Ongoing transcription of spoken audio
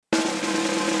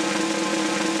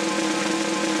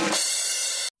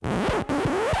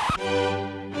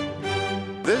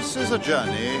This is a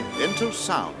journey into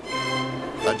sound.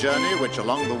 A journey which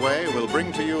along the way will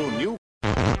bring to you new...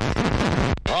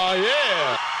 Oh,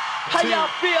 yeah! How y'all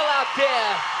feel out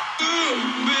there?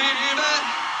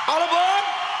 All aboard?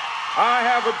 I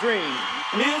have a dream.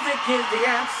 Music is the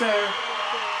answer.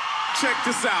 Check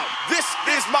this out. This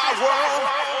is my world.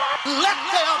 Let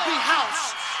there be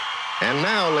house. And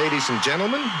now, ladies and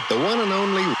gentlemen, the one and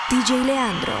only DJ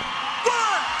Leandro. 1,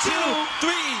 2,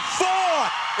 3, 4.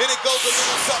 And it goes a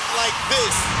little something like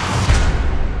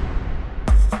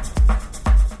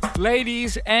this.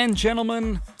 Ladies and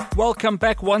gentlemen, welcome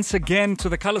back once again to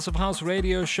the Colors of House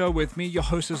radio show with me, your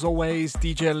host as always,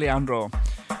 DJ Leandro.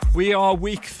 We are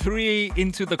week 3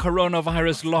 into the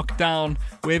coronavirus lockdown.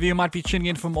 Wherever you might be tuning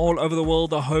in from all over the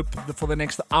world, I hope that for the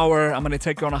next hour I'm going to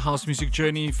take you on a house music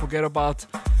journey. Forget about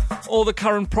all the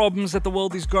current problems that the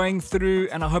world is going through,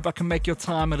 and I hope I can make your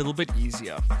time a little bit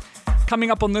easier. Coming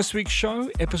up on this week's show,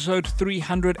 episode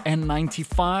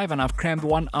 395, and I've crammed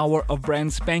 1 hour of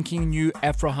brand spanking new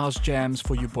Afro house jams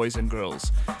for you boys and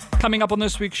girls. Coming up on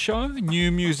this week's show, new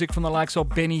music from the likes of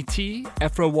Benny T,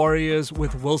 Afro Warriors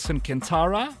with Wilson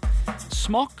Kentara,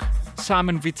 Smok,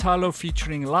 Simon Vitallo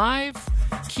featuring Live,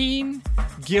 KEENE,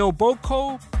 Gil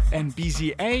Boko, and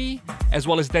BZA, as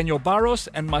well as Daniel Baross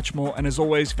and much more. And as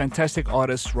always, fantastic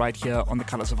artists right here on the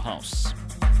Colors of House.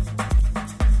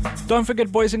 Don't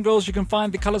forget, boys and girls, you can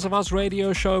find the Colors of House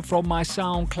radio show from my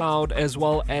SoundCloud as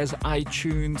well as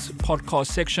iTunes podcast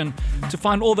section. To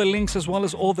find all the links as well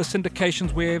as all the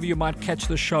syndications wherever you might catch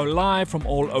the show live from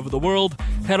all over the world,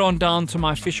 head on down to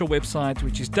my official website,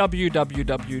 which is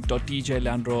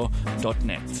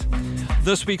www.djleandro.net.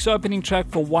 This week's opening track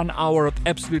for 1 hour of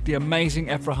absolutely amazing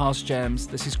Afro house jams.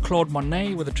 This is Claude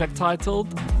Monnet with a track titled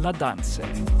DAnse.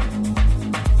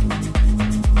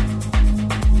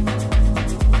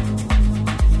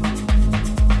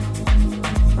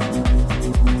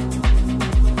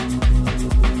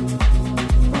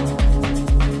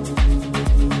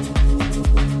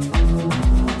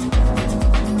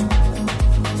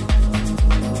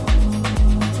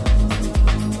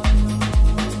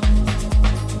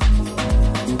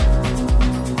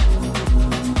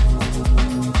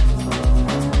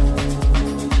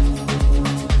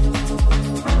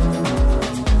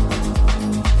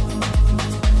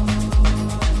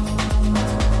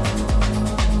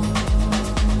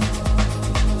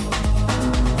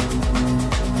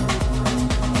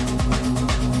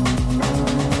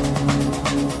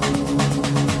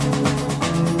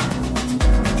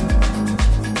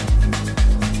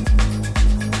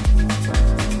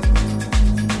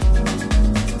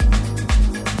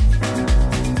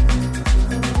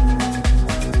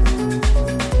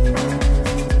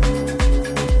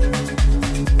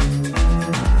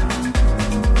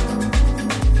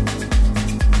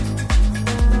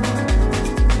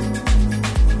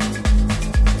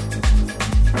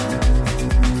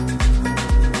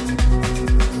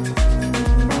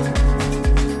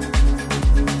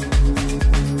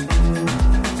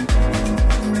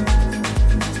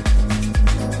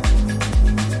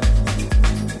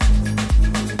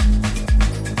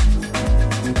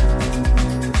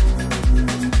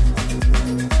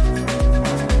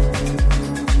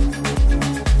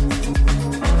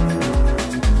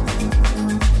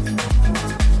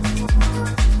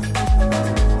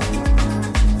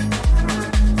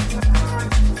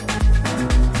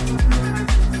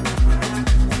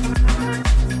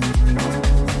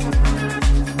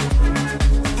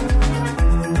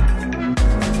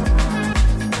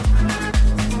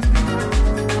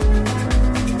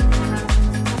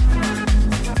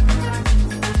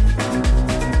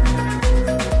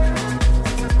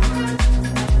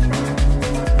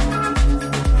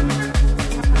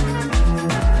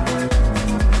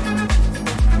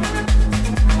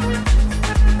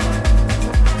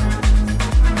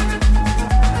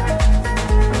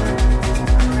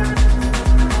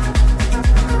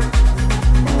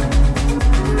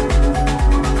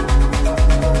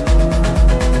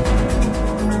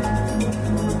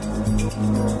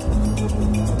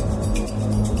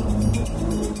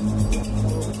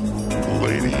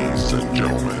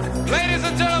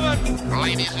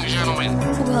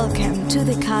 Welcome to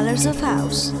the Colors of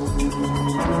House.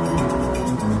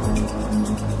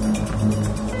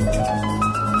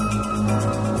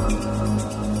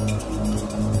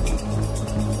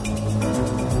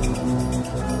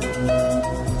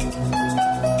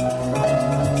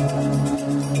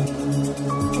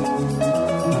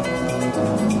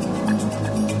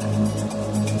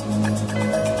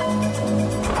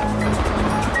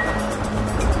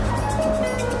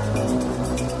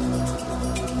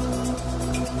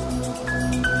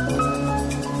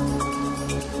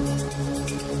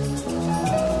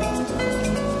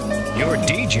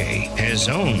 DJ has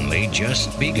only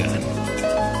just begun.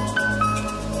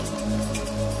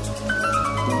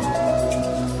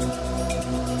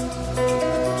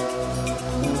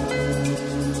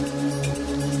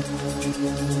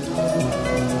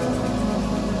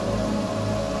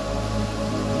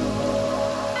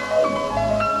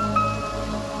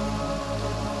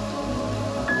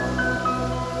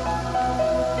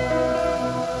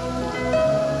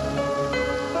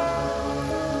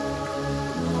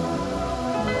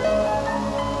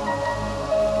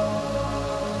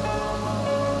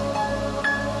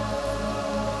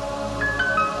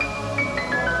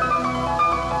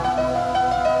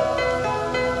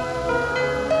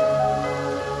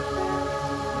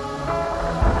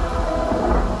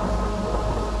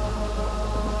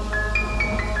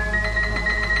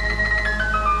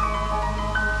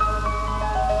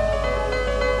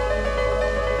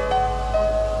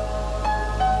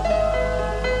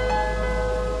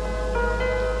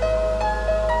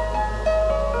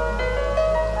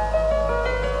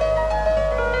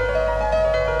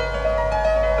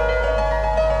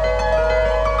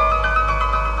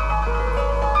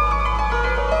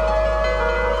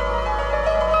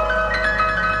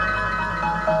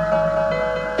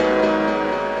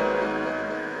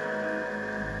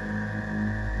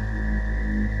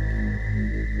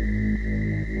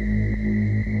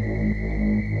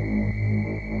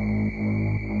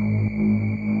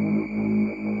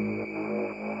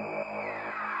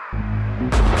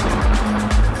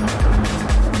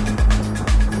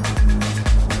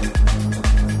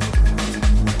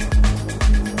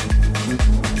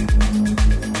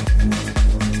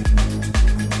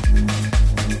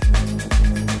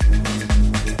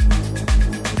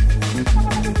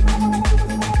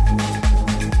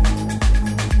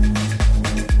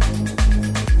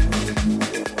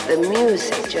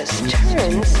 just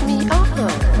turns me on.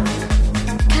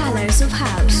 Colors of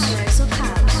House. Colors of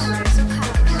House. Colors of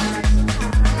House.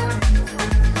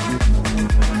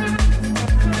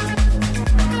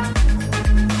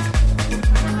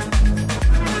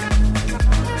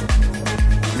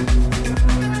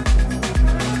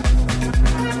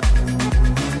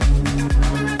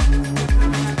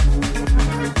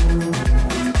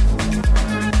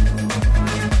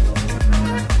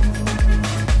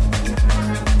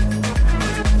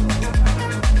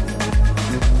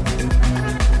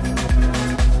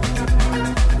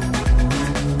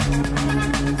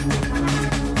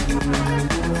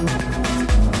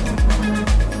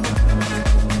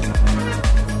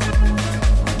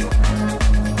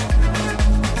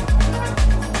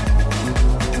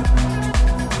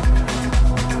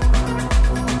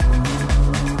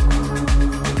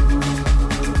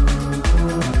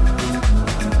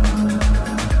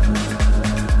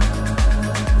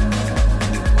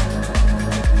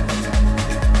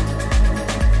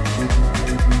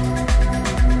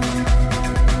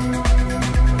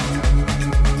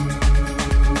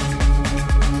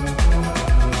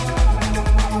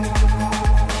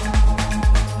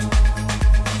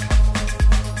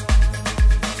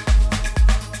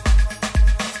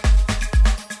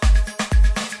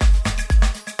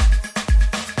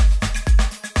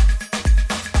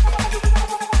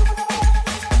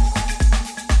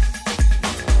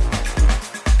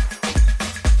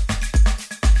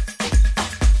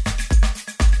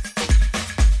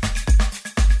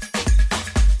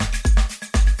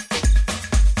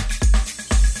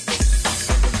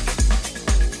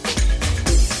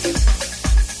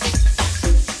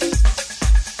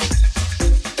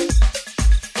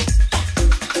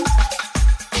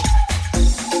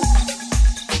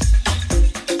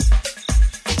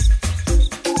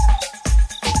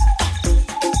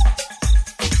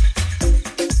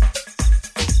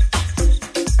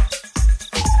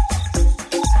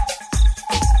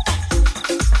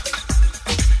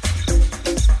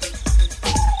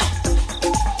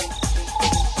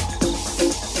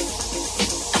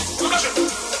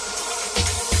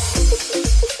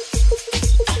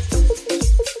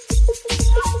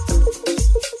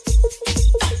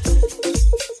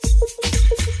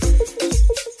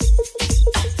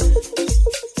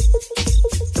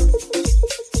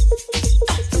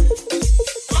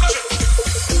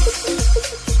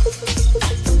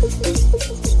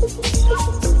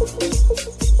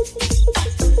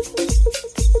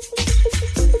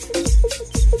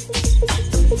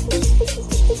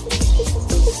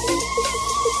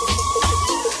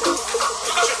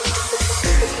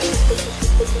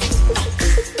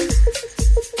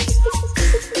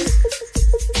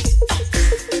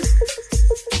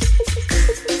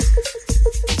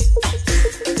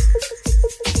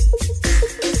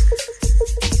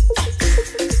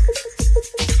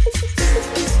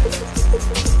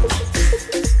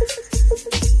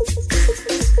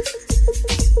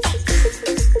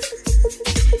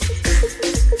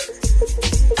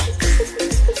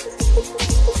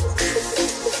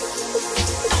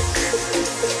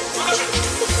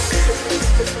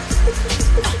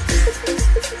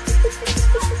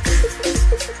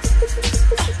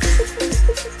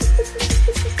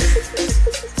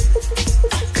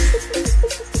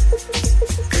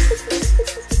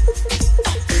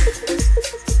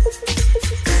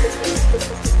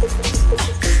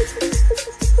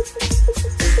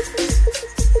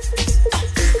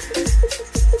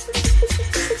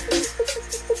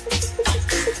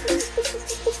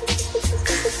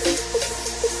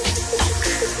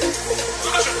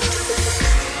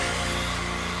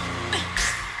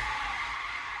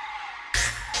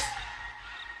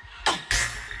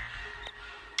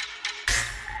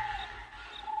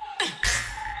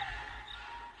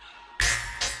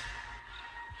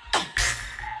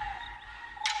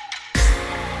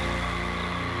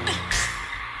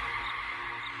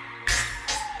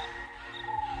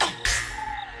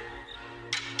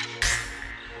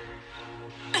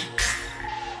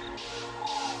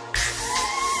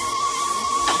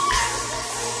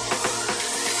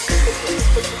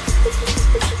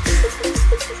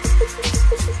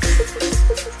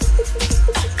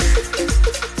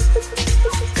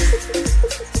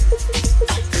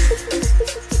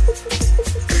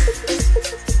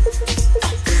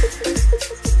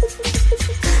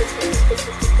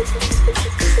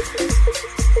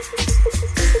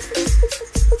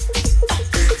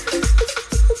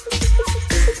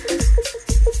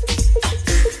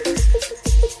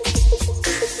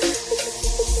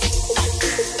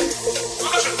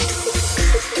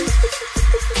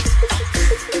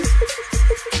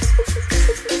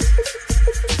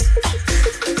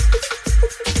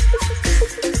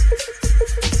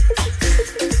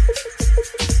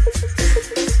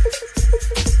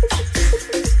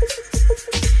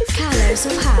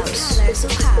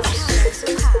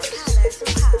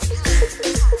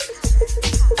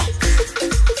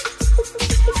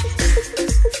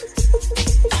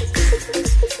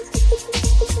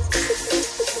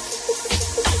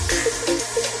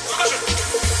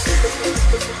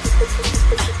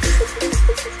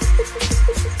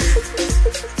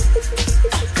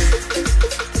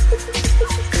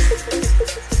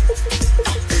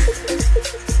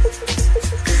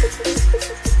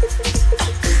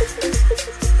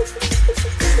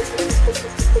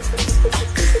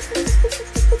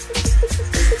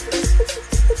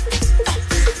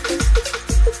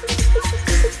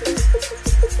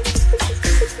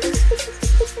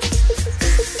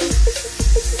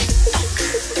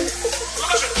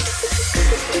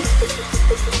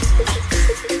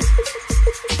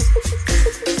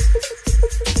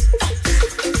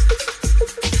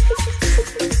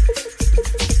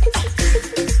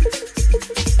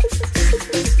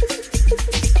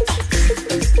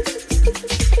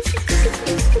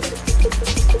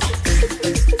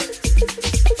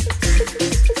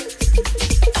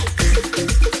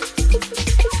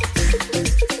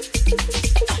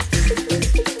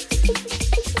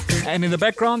 And in the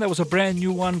background, there was a brand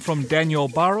new one from Daniel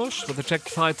Baross with the track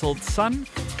titled Sun.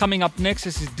 Coming up next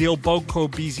is his deal Boko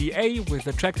BZA with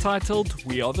the track titled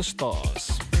We Are the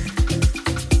Stars.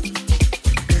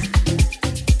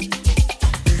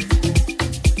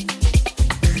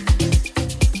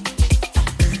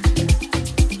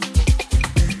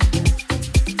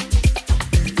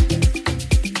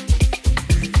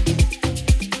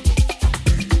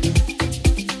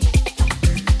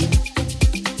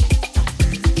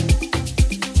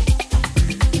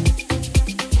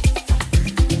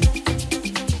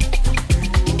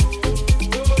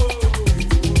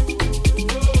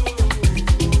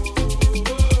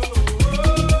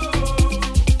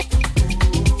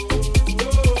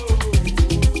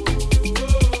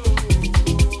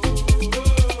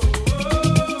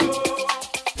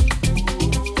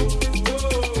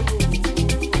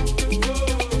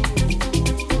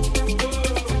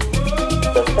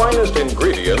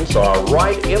 Ingredients are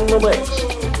right in the mix.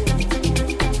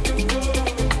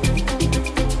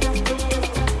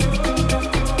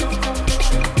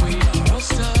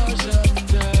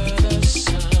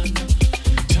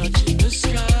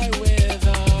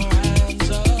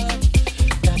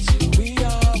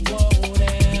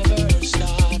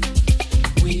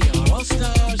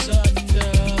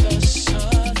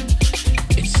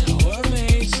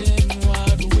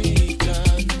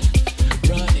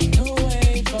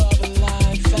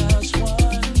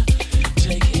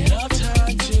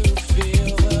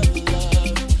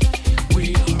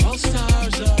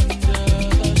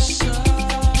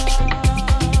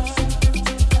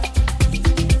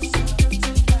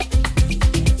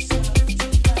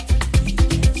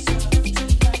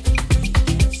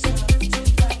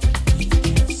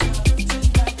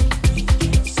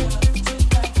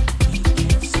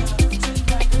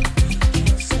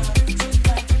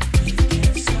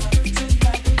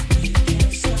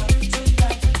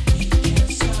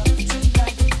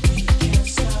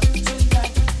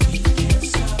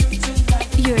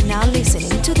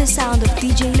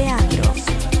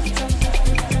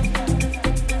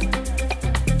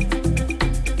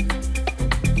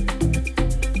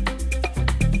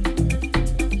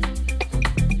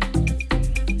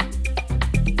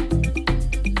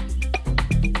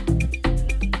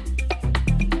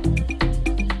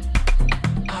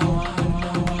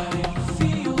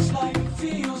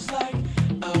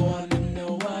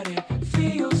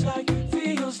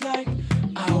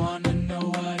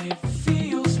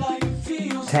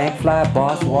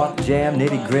 Boss Walk Jam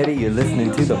Nitty Gritty. You're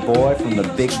listening to the boy from the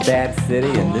big bad city,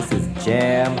 and this is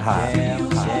Jam Hot.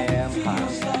 Jam Hot.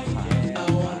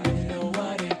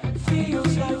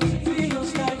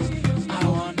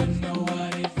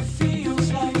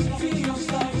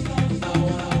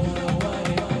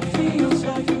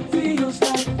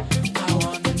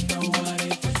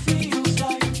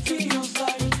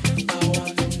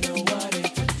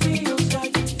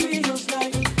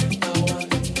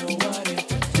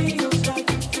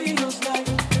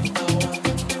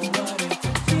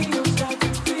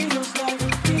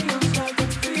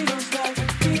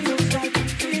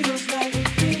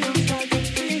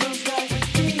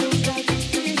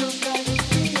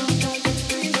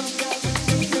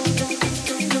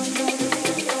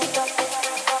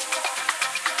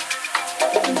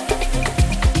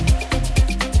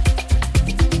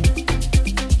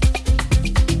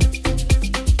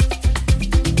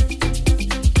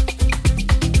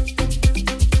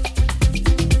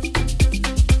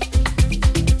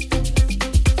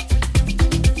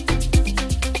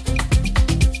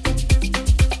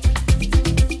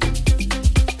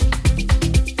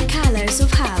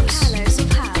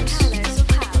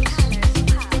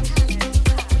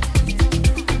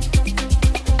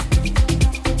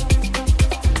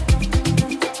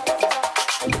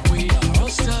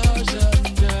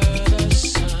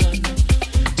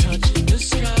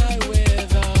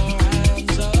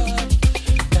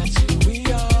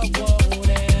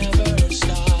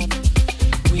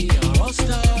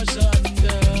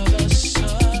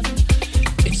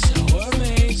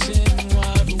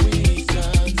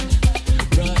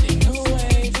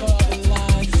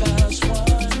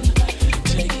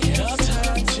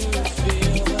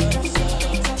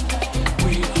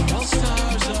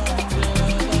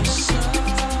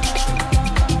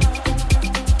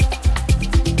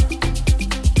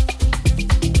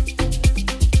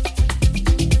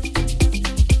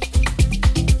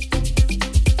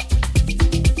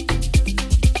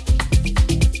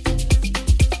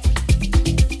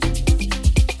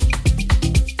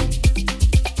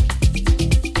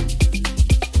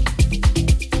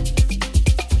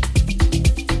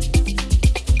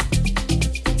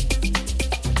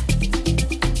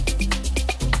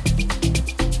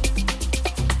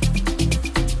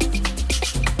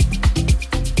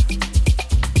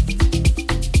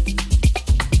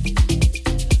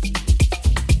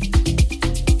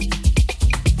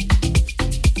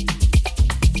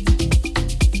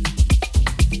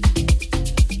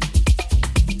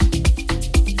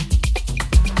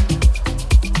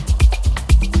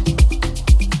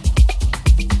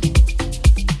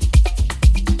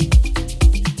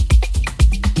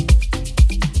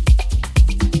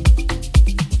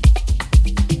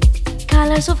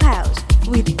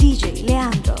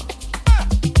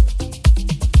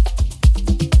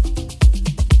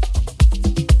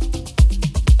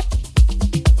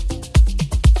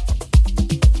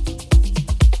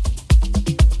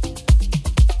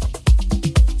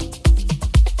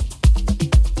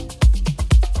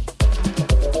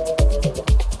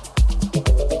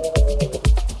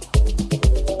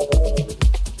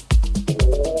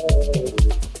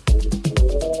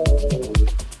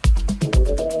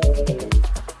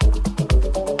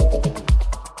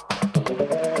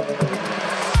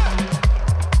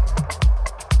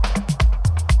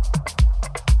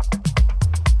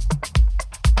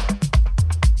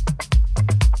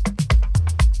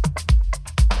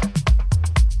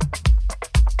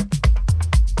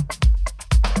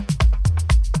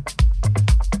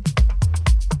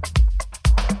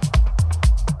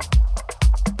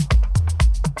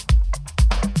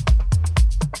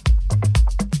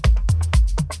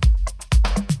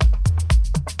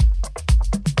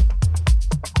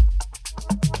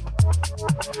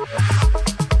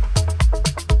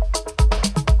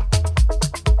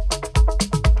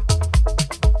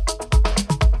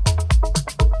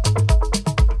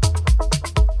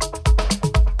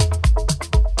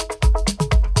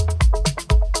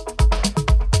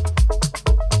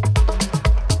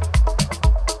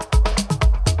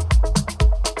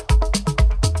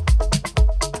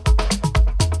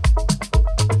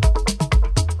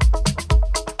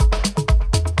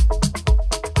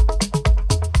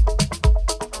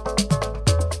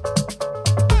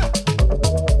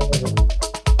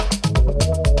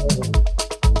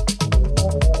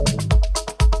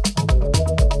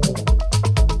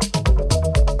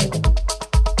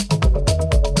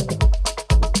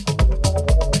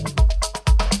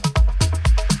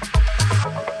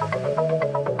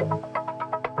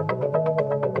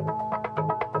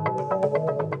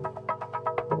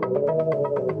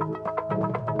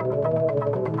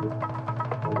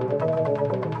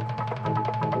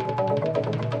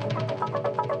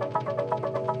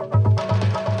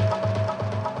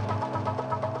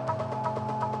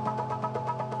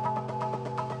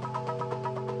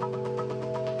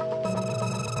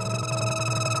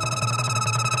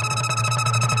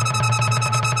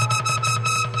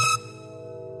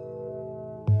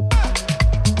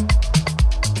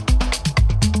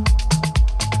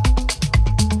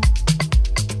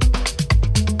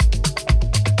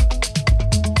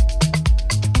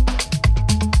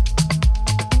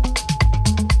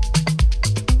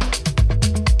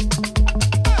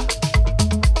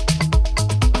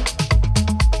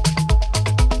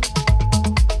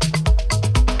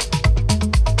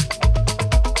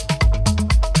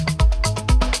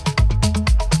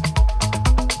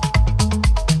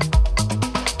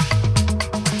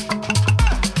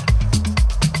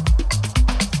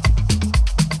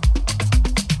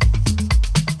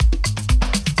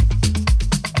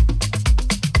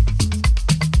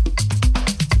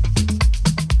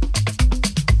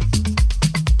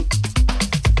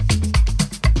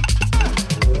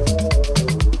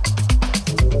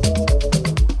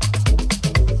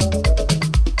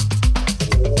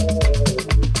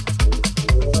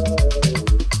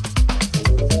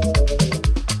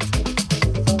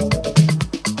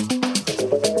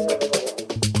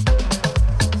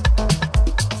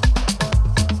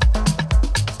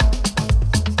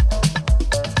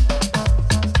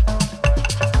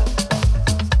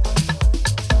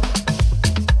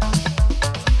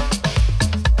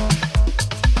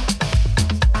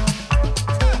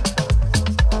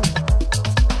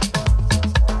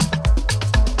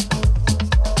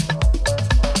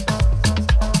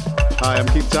 Hi, I'm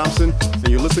Keith Thompson, and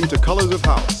you're listening to Colors of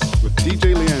House with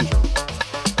DJ Leandro.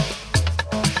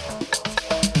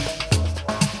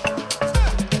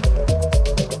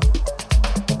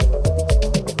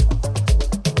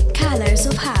 Colors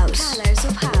of House. Colors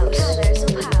of House. Colors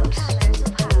of House.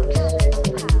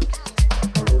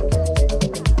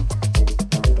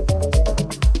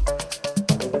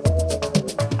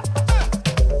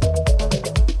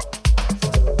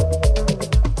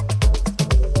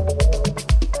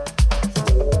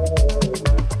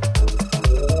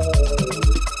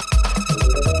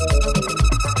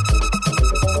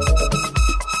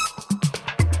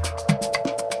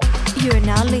 You're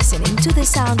now listening to the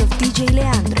sound of DJ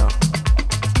Leandro.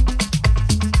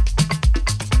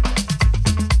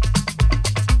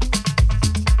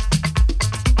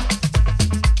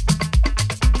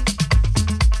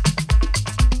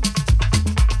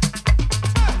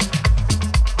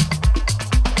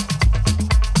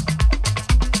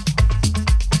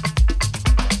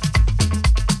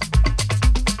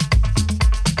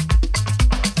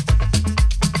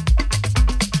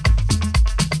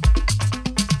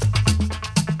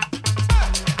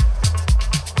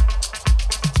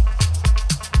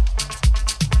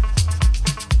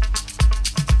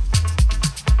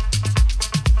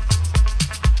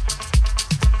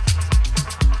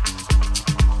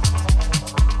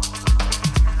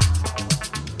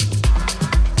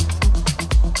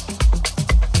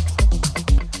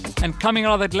 Coming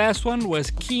out of that last one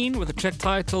was KEENE with a track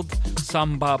titled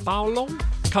Sambapalo.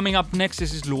 Coming up next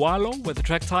is Laolu with a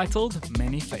track titled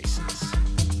Many Faces.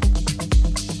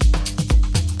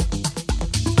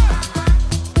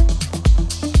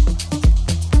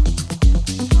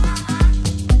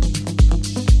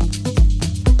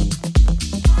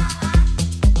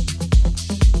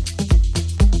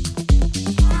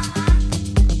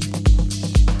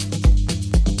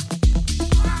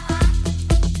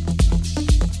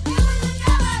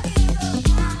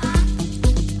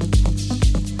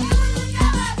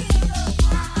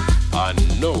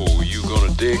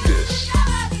 Dig this.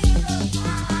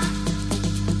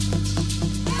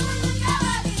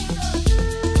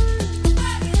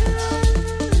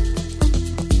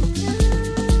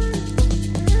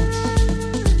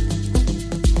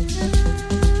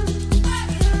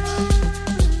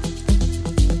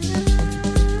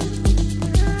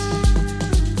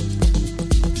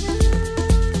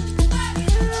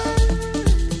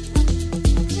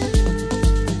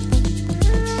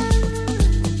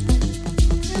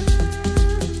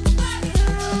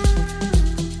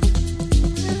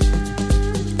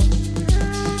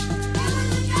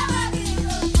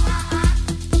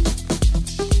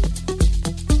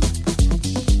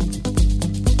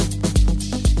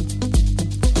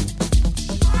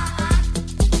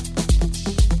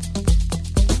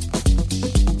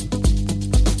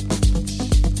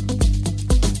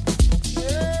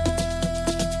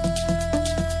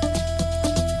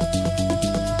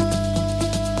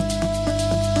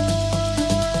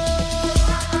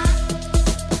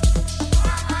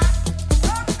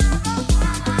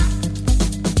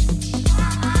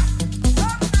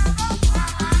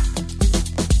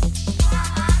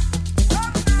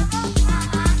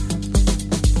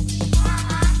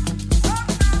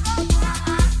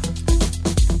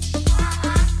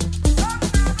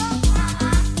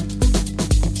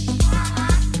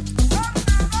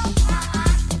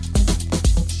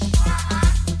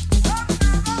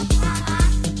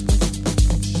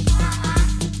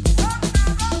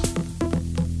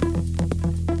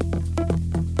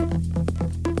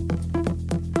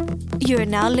 You're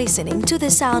now listening to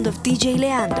the sound of DJ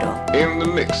Leandro. In the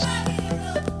mix.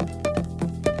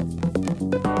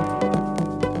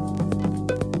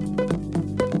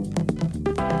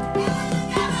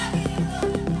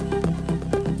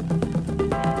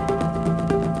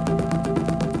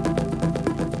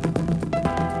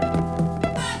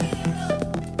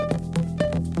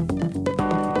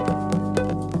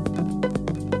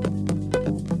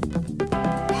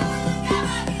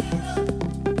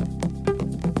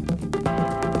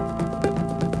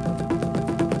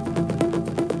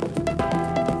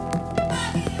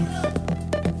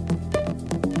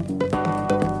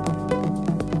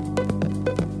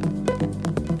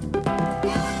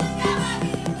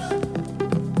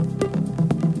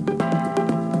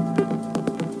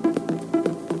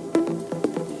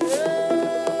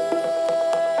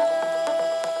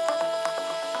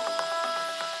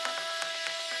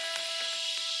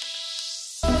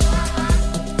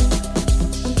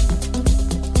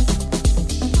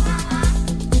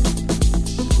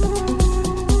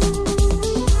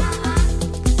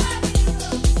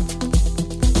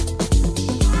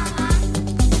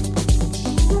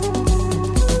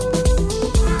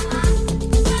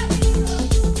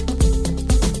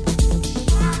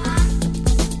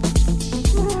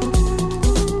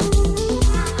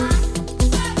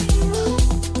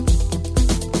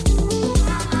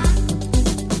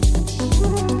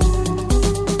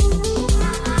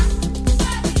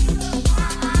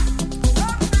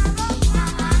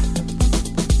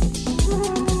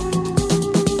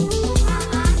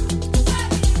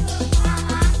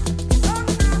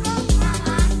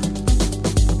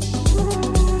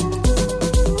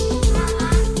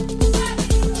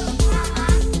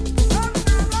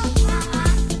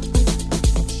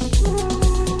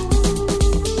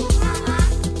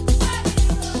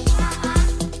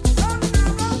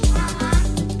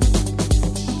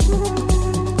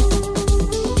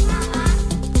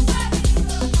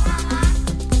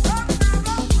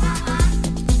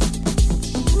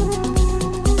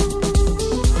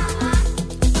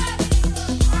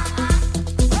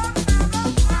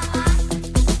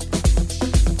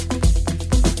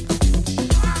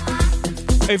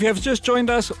 If you have just joined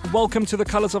us, welcome to the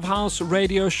Colors of House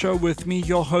radio show with me,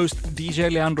 your host,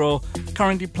 DJ Leandro,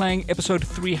 currently playing episode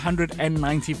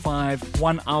 395,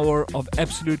 1 hour of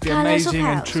absolutely amazing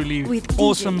and truly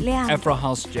awesome Afro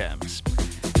House jams.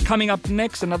 Coming up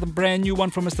next, another brand new one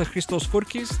from Mr. Christos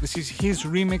Fourkis. This is his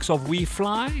remix of We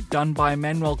Fly, done by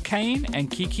Manuel, Kane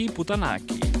and Kiki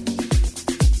Botonaki.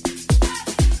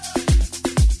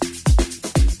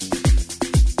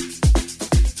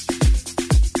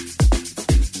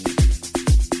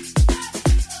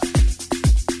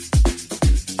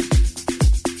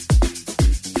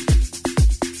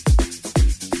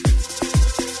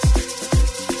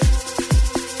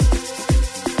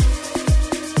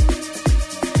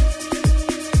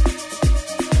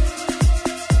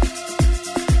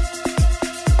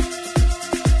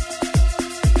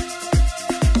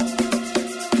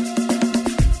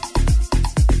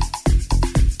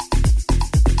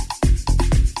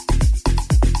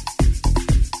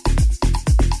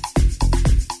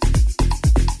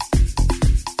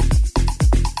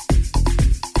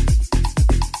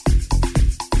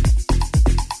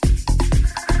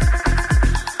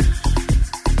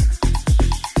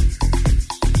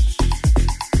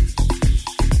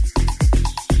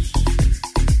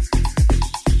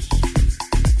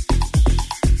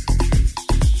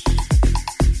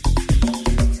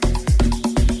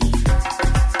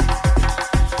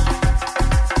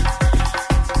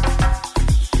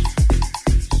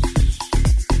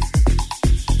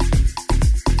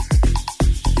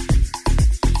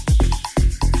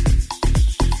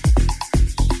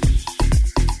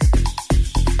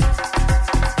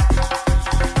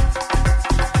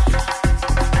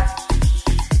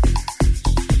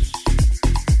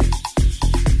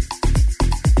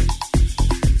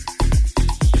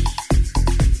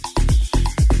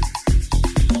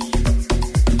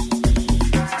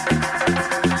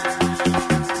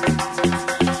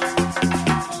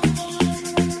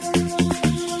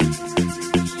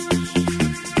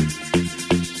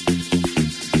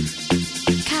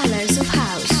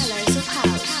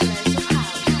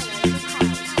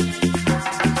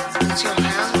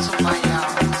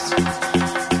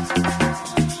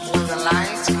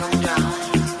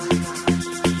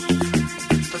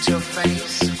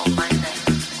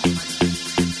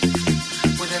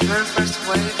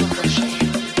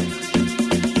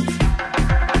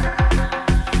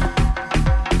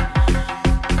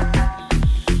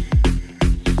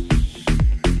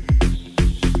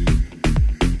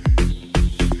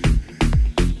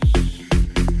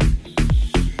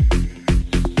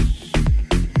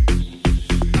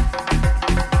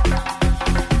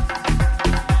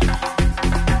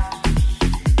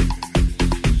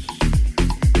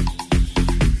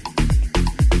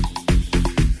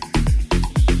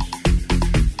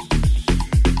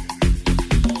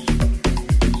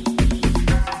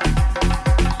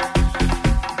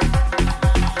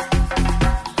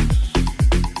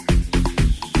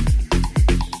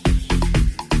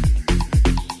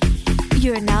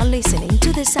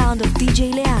 The sound of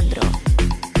DJ Leandro.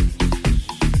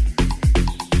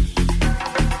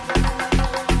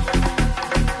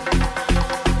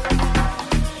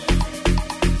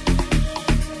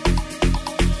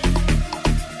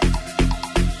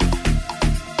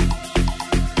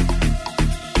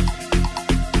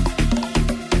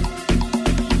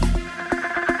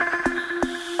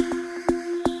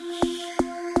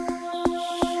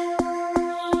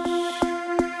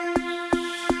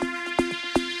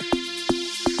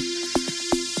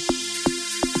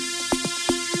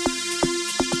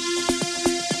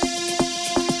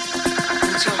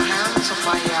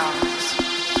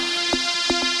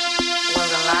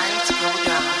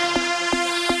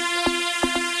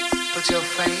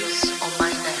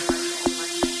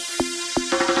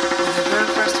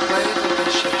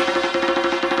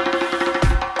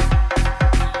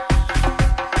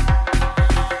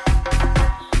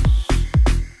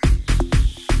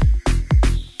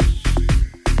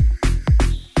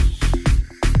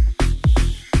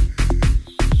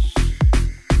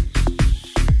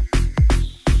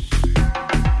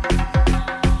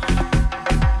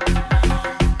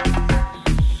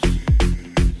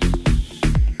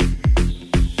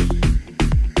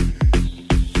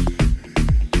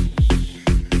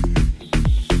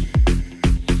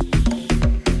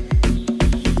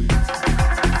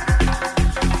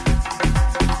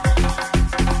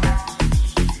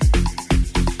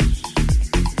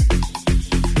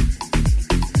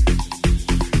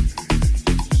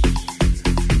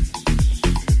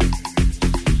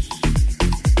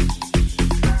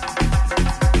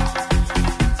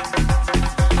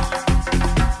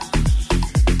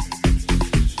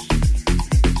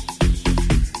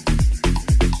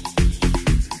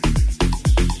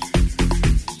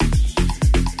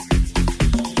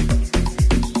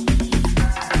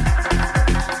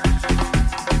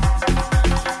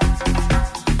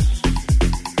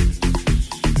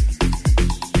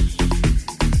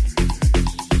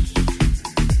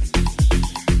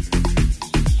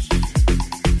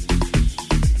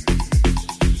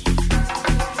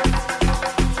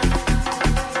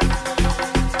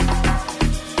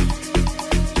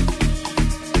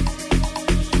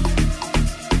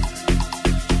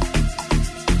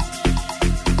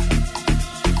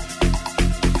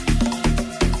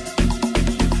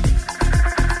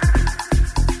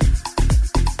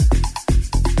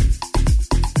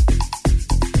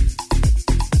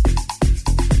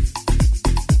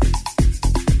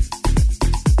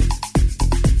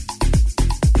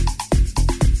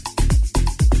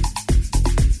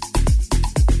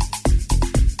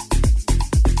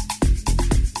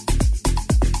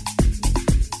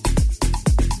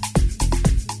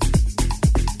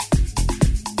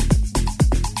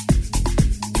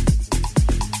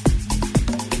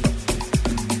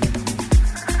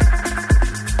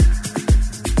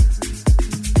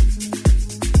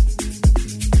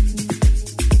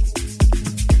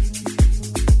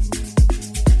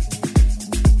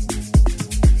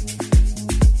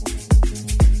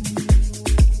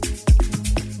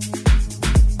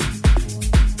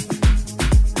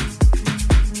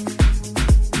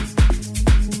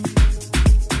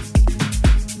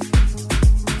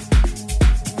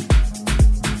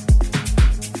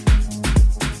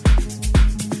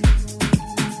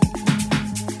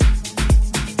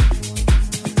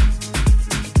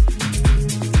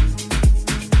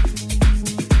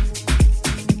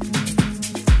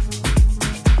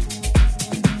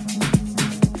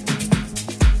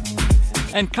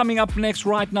 And coming up next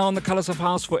right now on the Colors of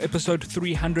House for episode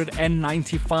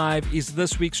 395 is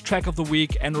this week's track of the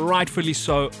week, and rightfully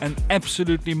so, an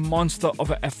absolutely monster of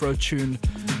an Afro tune.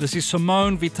 This is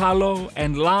Simone, Vitallo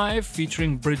and Live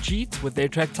featuring Brigette with their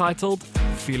track titled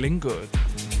Feeling Good.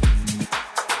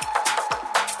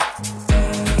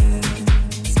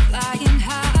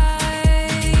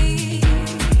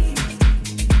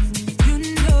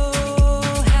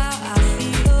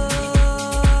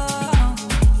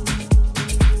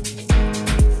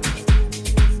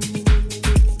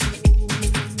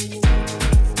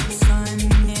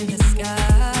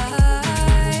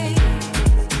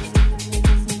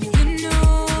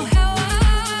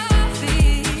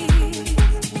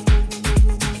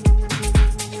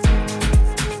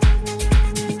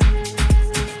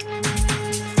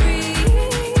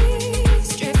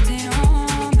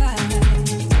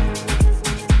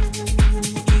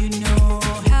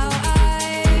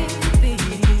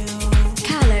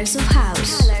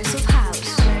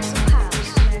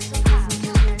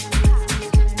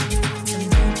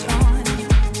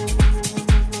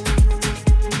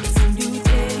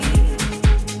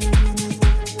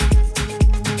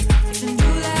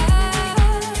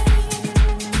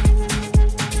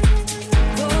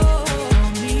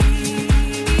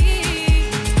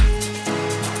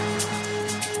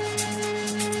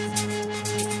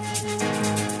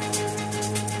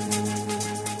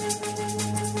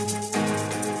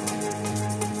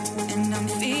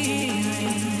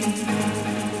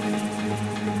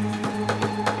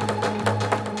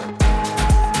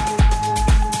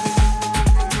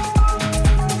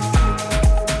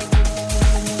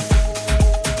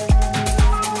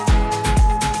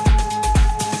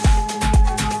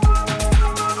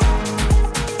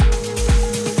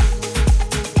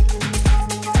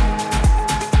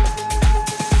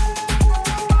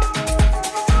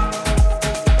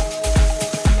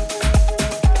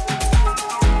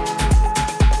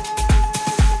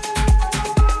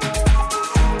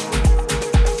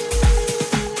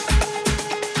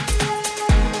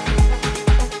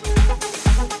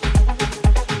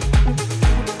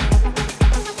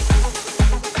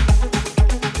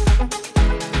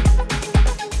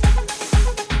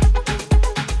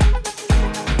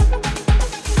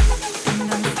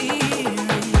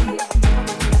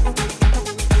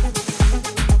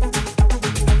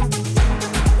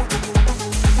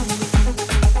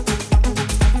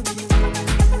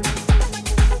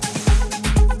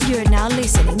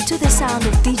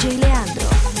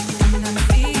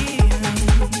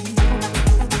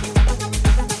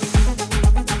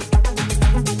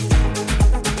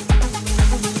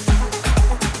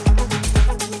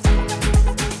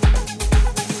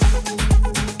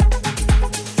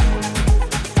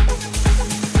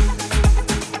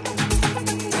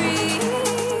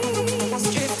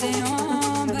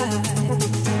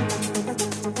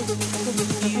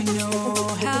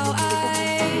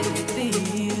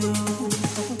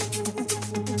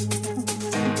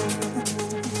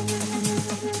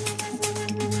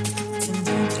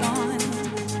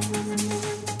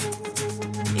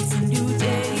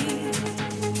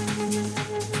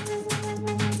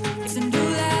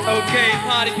 Okay,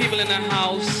 party people in the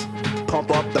house.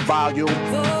 Pump up the volume.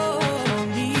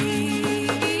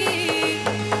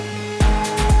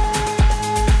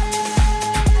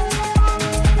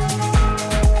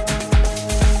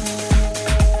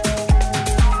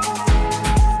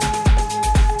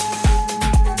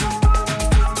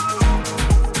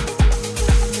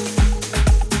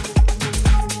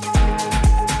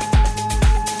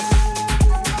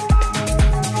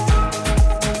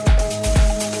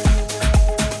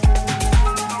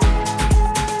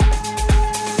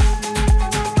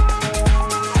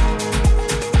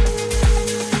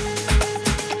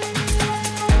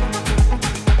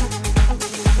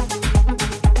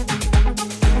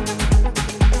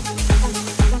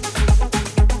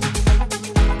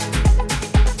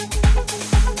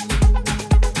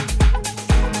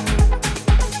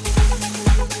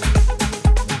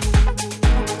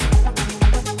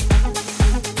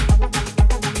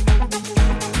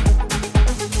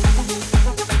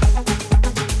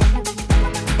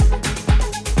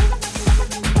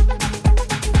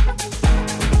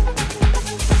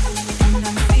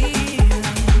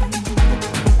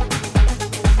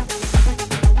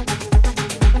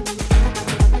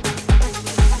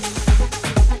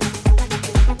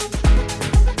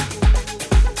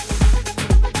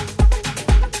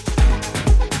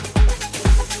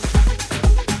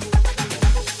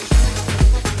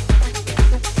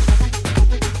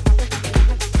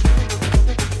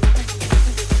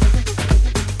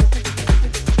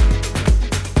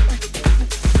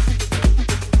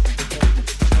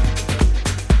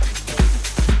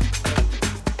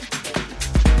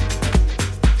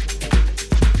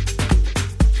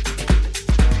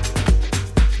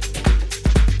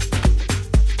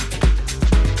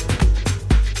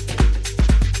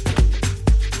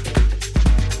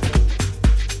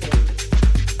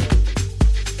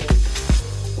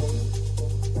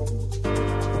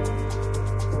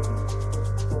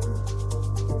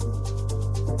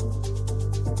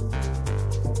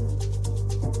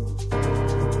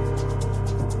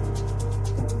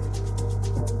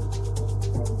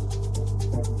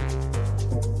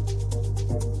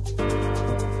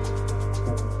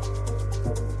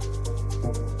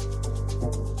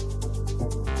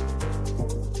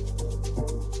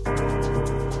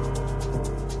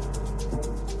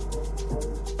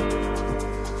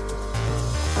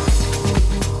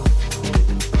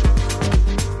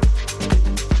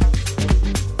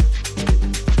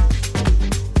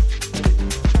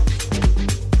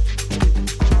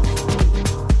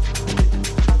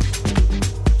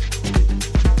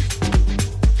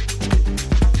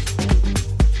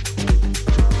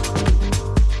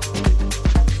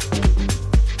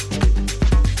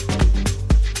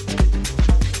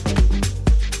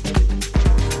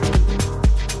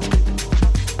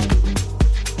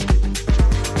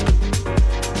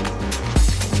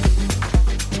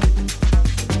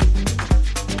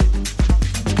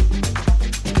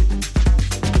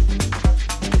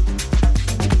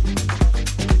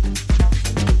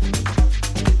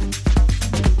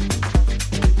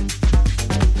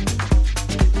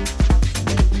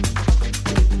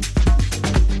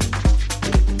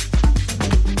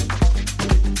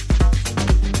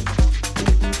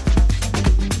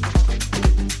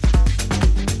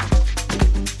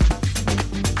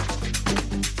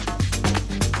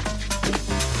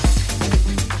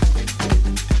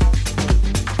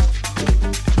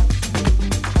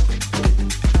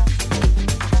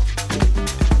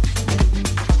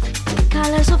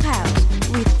 Colors of House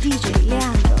with DJ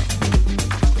Leandro.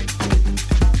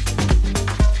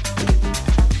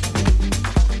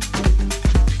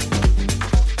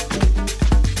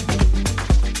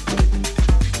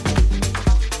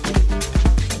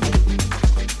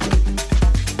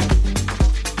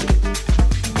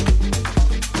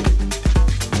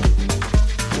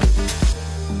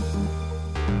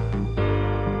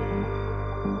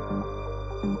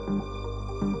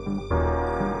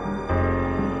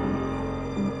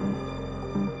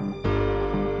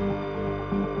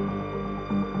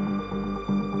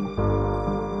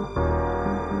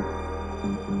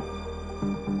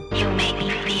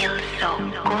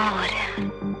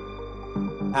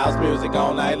 House music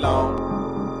all night long.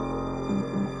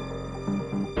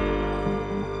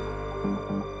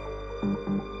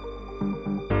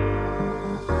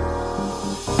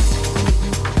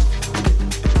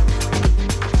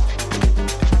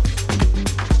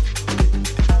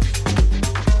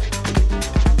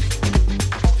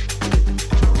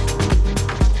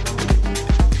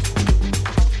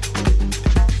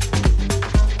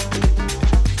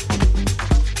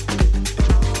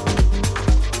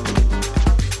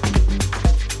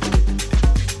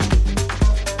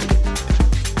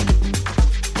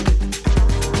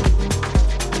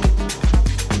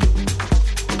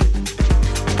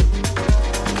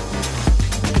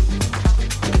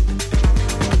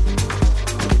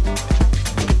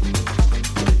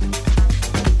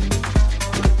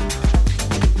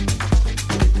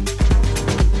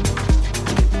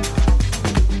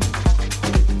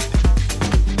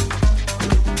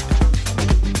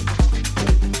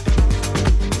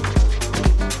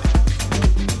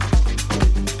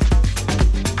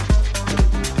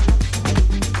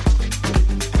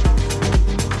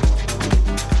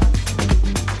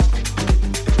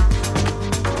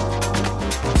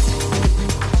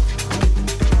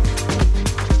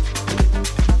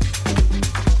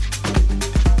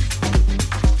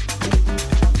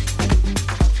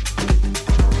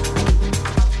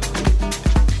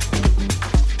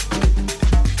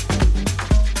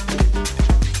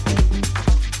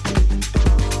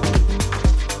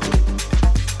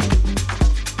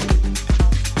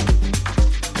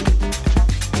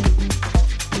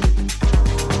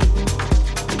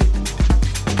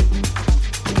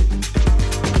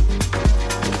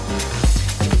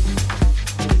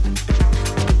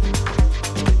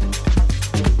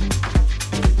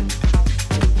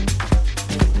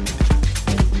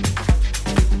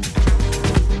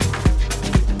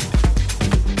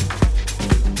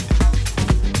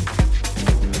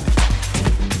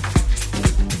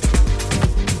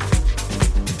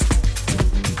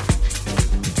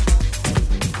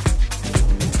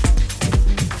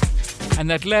 And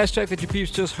that last track that you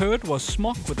peeps just heard was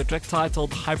Smok with a track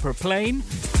titled Hyperplane.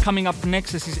 Coming up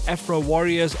next is Afro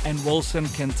Warriors and Wilson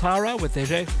Kentara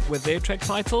with their track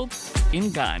titled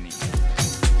Ingani.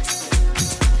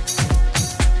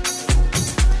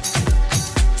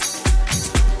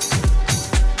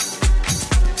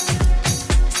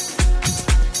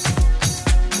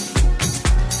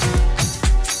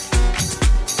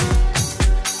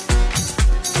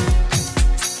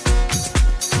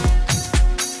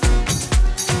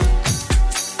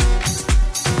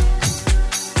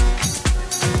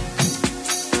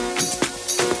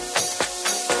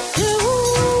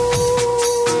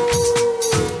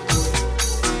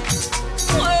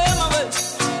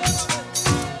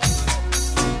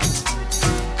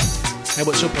 Hey,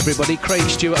 what's up everybody? Craig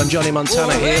Stewart and Johnny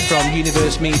Montana here from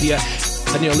Universe Media,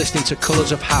 and you're listening to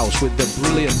Colours of House with the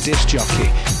brilliant disc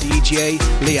jockey DJ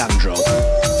Leandro.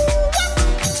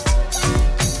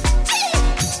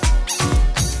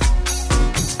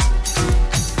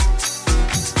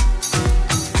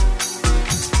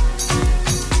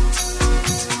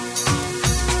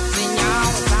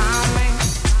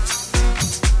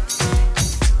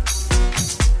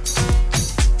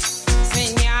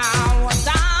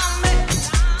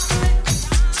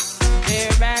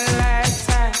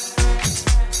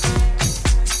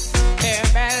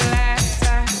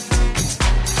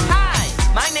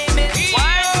 Hi,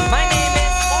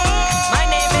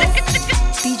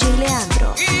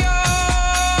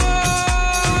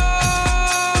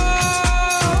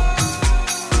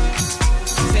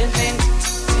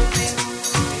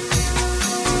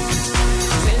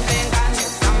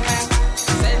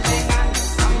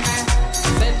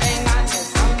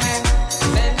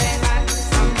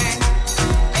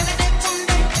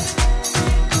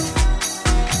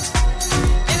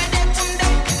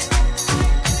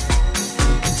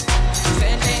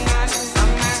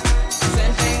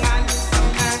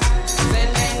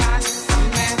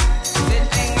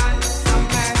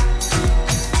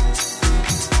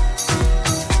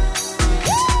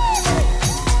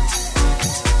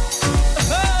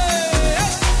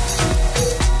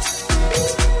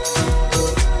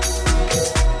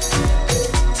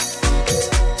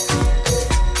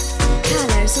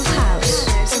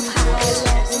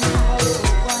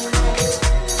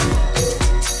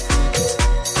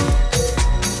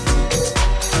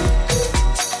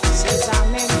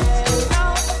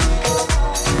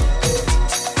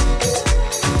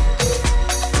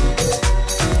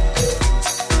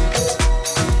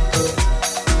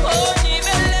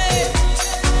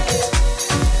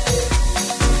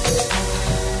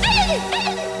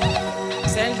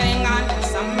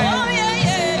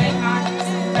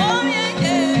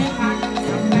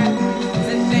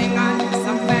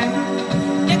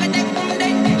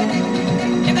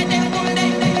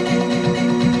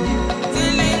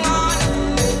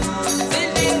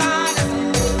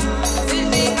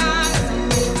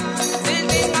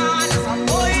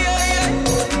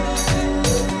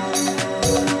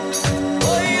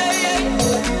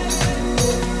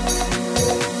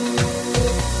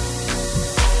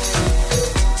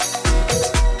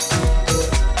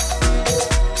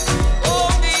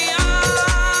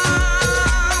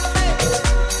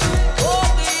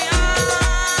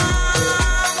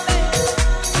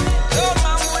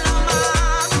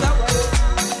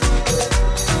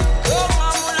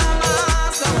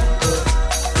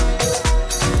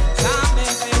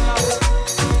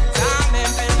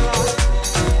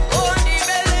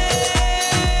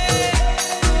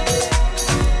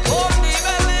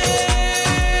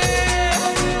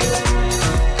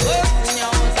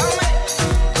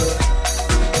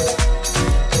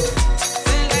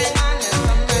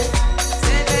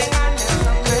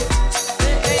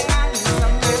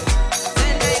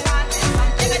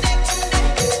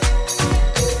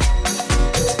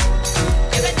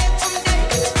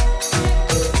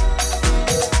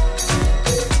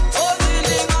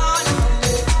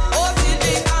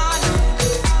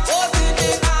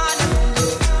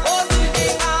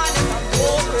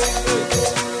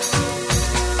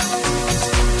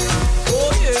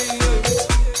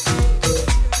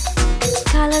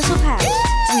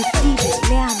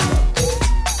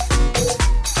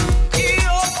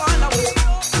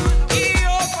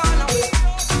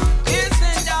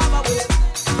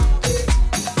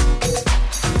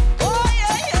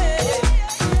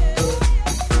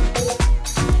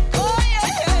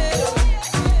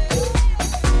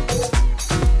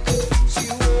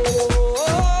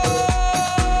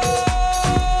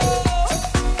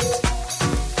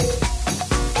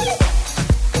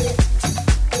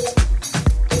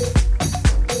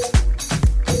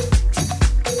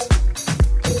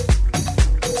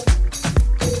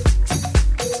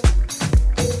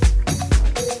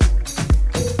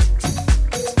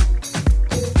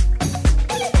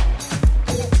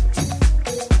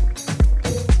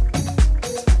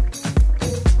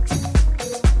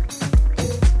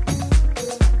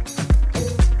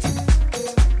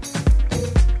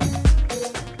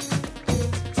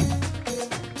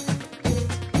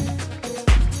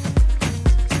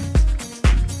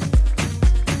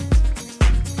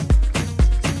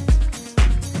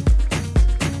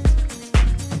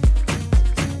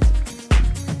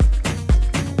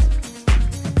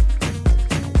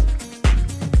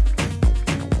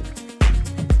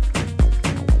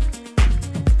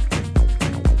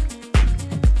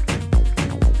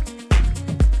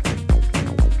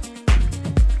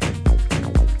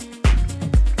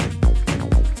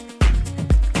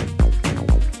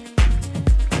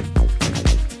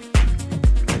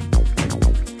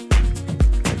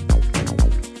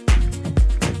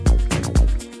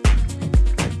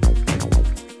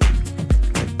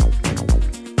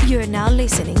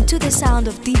 to the sound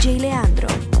of DJ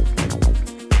Leandro.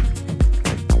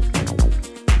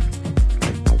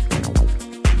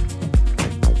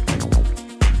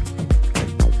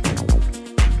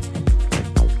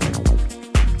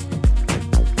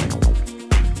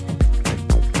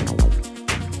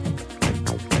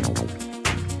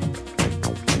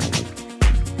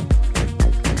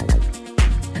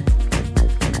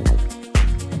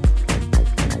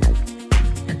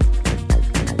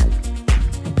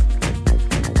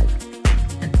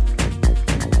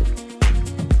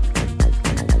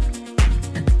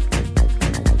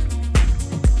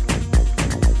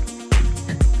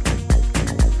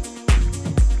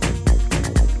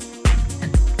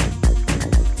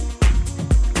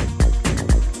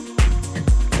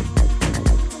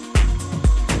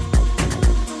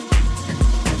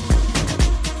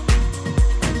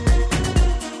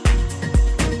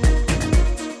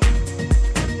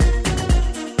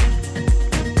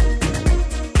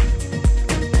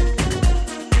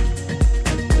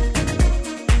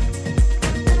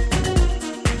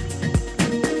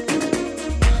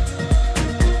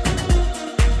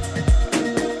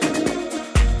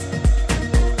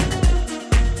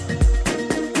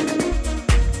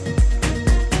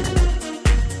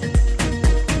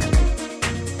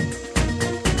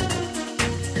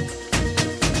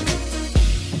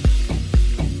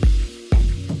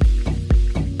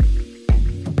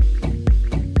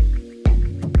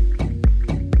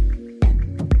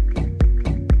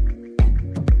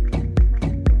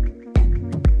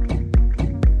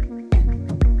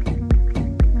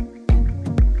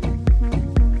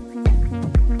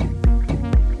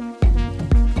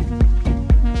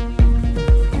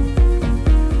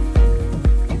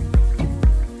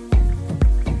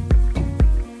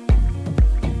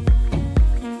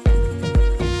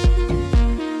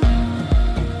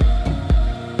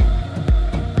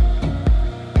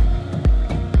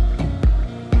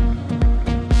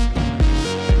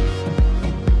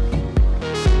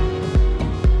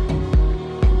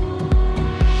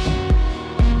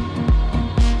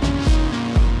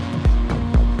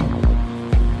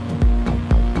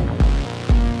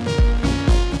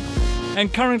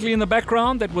 And currently in the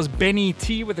background, that was Benny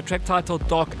T with the track titled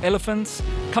Dark Elephants.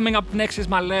 Coming up next is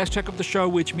my last track of the show,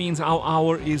 which means our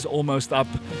hour is almost up.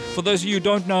 For those of you who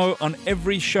don't know, on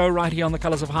every show right here on the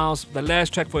Colors of House, the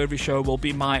last track for every show will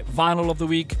be my vinyl of the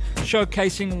week,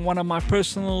 showcasing one of my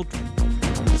personal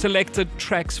selected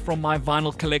tracks from my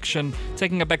vinyl collection,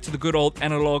 taking it back to the good old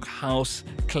analog house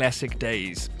classic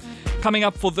days. Coming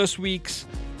up for this week's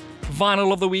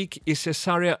vinyl of the week is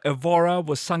Cesaria Evora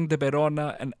with Sang de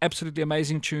Beroina, an absolutely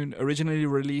amazing tune originally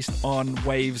released on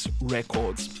Waves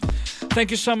Records.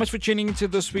 Thank you so much for tuning into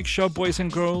this week's show, boys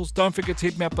and girls. Don't forget to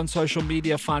hit me up on social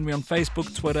media. Find me on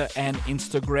Facebook, Twitter, and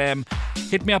Instagram.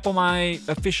 Hit me up on my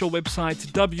official website,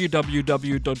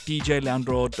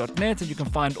 www.djleandro.net, and you can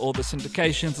find all the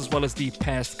syndications as well as the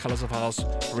past Colors of House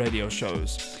radio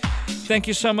shows. Thank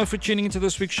you so much for tuning into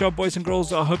this week's show, boys and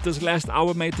girls. I hope this last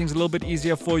hour made things a little bit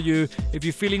easier for you. If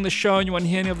you're feeling the show and you want to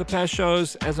hear any of the past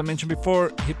shows, as I mentioned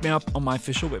before, hit me up on my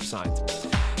official website.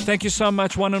 Thank you so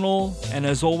much, one and all. And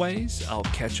as always, I'll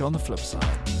catch you on the flip side.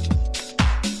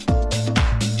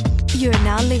 You're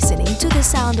now listening to the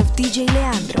sound of DJ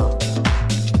Leandro.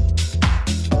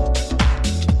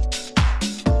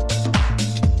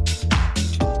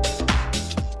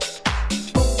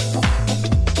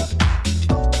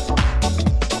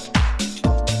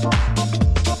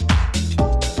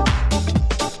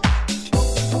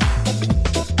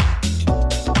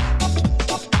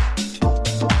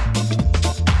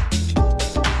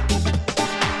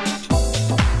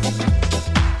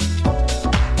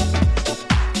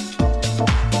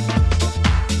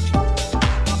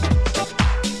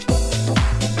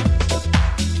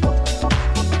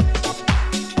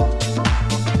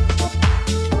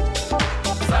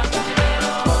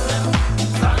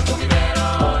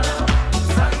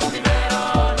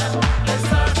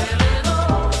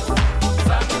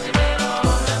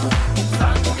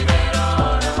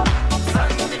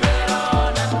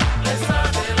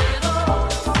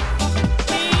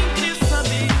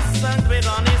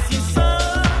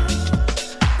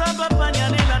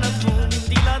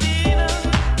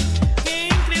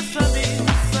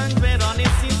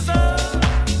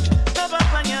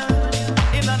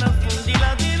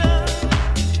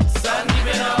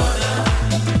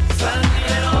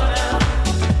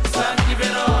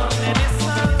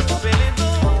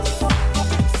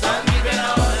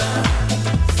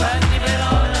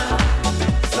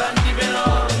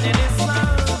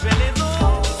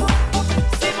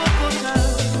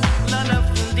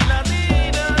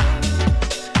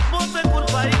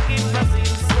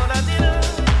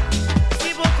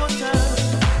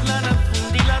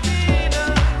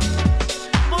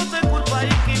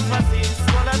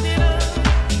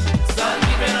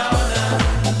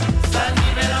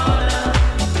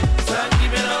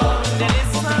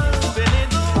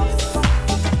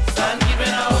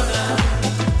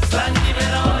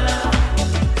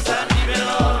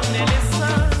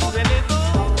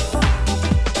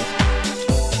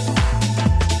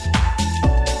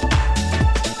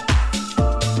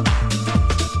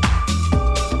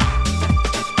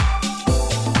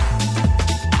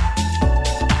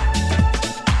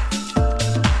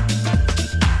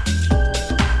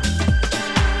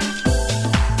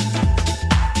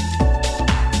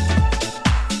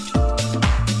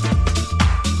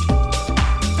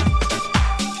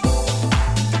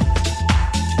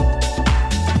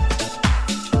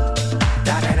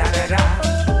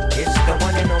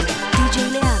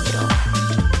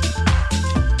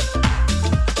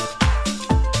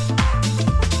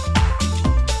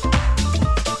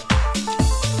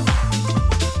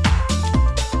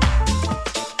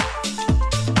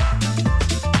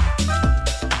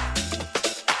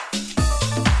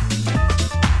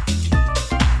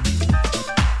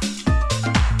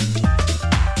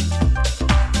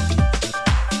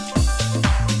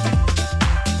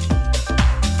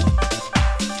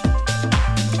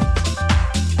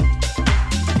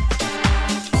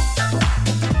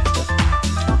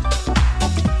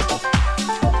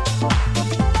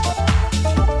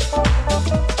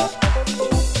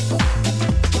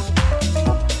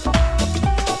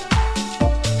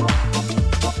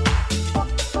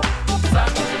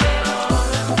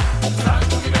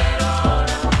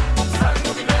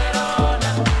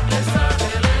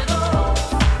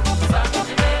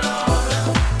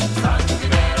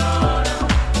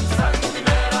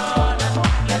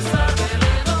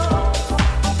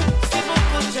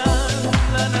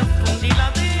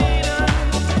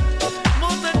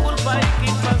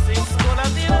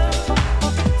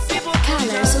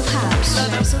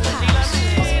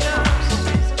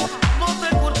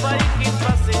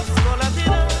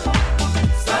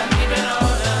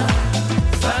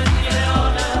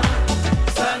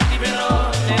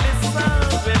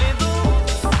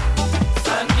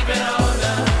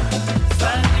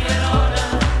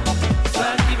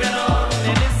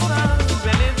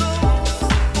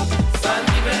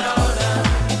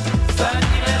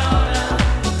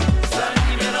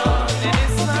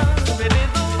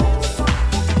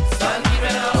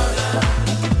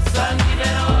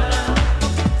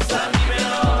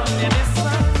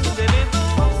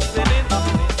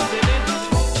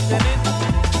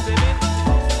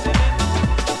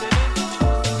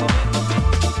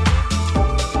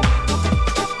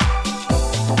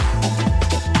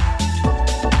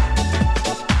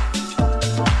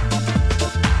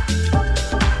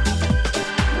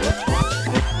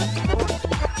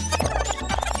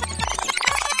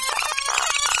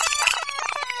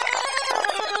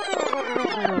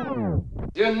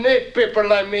 You need people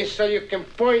like me so you can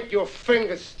point your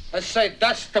fingers and say,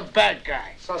 that's the bad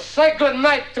guy. So say good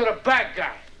night to the bad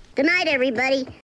guy. Good night, everybody.